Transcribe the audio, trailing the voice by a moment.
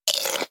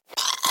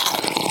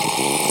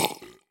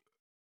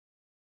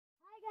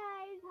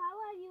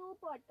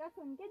Podcast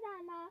सुन के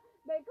जाना.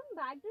 Welcome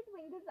back to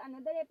Twinkle's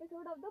another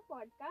episode of the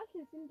podcast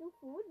Listen to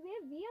Food,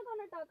 where we are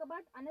gonna talk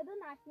about another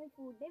national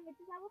food day,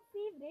 which is our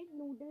favorite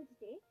Noodles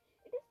Day.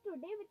 It is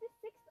today, which is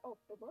 6th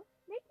October.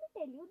 Let me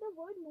tell you, the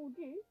word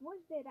noodle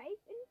was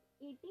derived in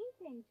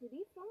 18th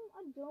century from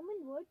a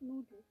German word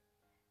noodle.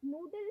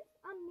 Noodles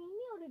are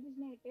mainly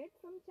originated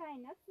from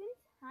China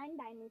since Han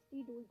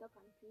Dynasty ruled the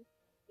country.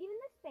 Even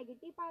the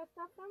spaghetti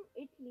pasta from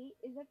Italy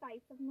is a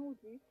type of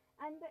noodle,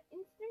 and the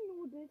instant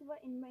noodles were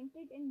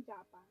invented in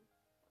Japan.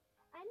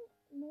 And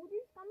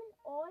noodles come in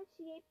all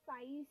shapes,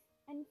 size,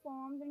 and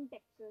forms and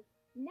textures.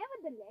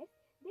 Nevertheless,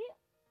 they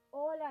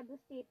all are the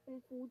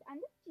staple food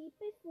and the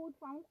cheapest food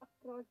found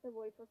across the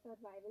world for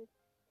survival.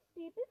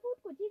 Staple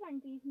food कुछ ही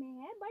countries में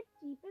है, but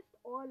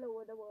cheapest all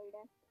over the world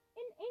है.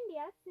 In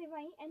India,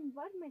 sivai and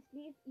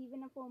vermicelli is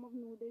even a form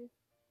of noodles.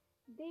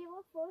 They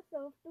were first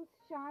served to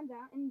Shah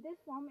Jahan in this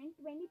form in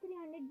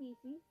 2300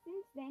 BC.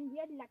 Since then, we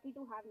are lucky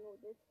to have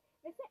noodles.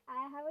 वैसे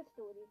I have a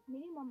story.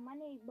 मेरी मम्मा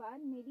ने एक बार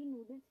मेरी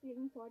noodles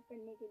craving sort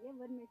करने के लिए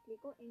vermicelli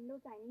को Indo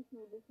Chinese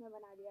noodles में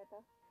बना दिया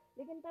था.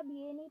 लेकिन तब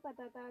ये नहीं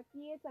पता था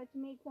कि ये सच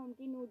में एक फॉर्म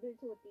की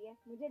नूडल्स होती है.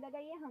 मुझे लगा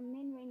ये हमने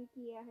इन्वेंट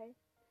किया है.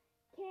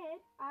 खैर,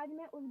 आज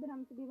मैं उस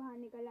भ्रम से भी बाहर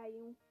निकल आई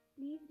हूँ.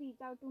 Please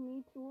reach out to me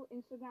through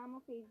Instagram or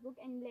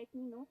Facebook and let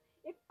me know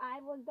if I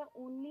was the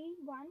only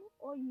one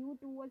or you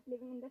too was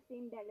living in the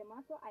same dilemma,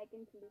 so I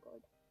can feel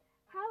good.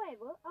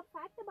 However, a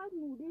fact about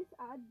noodles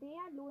are they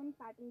are low in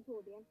fat and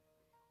sodium.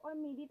 और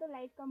मेरी तो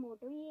life का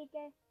मोटो ही एक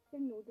है,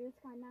 सिर्फ noodles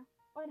खाना.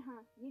 और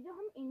हाँ, ये जो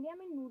हम इंडिया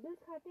में नूडल्स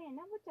खाते हैं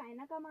ना, वो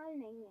चाइना का माल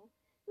नहीं है.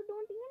 So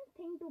don't even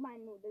think to buy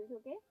noodles,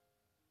 okay?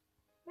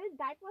 Well,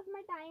 that was my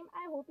time.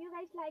 I hope you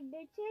guys liked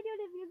it. Share your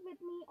reviews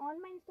with me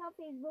on my Insta,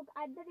 Facebook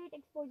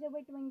 @exposure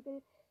by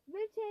Twinkle.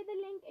 We'll share the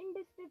link in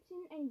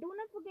description, and do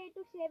not forget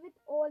to share with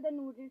all the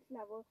noodles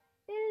lover.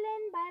 Till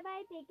then, bye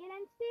bye, take care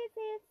and stay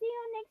safe. See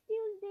you on next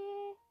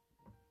Tuesday.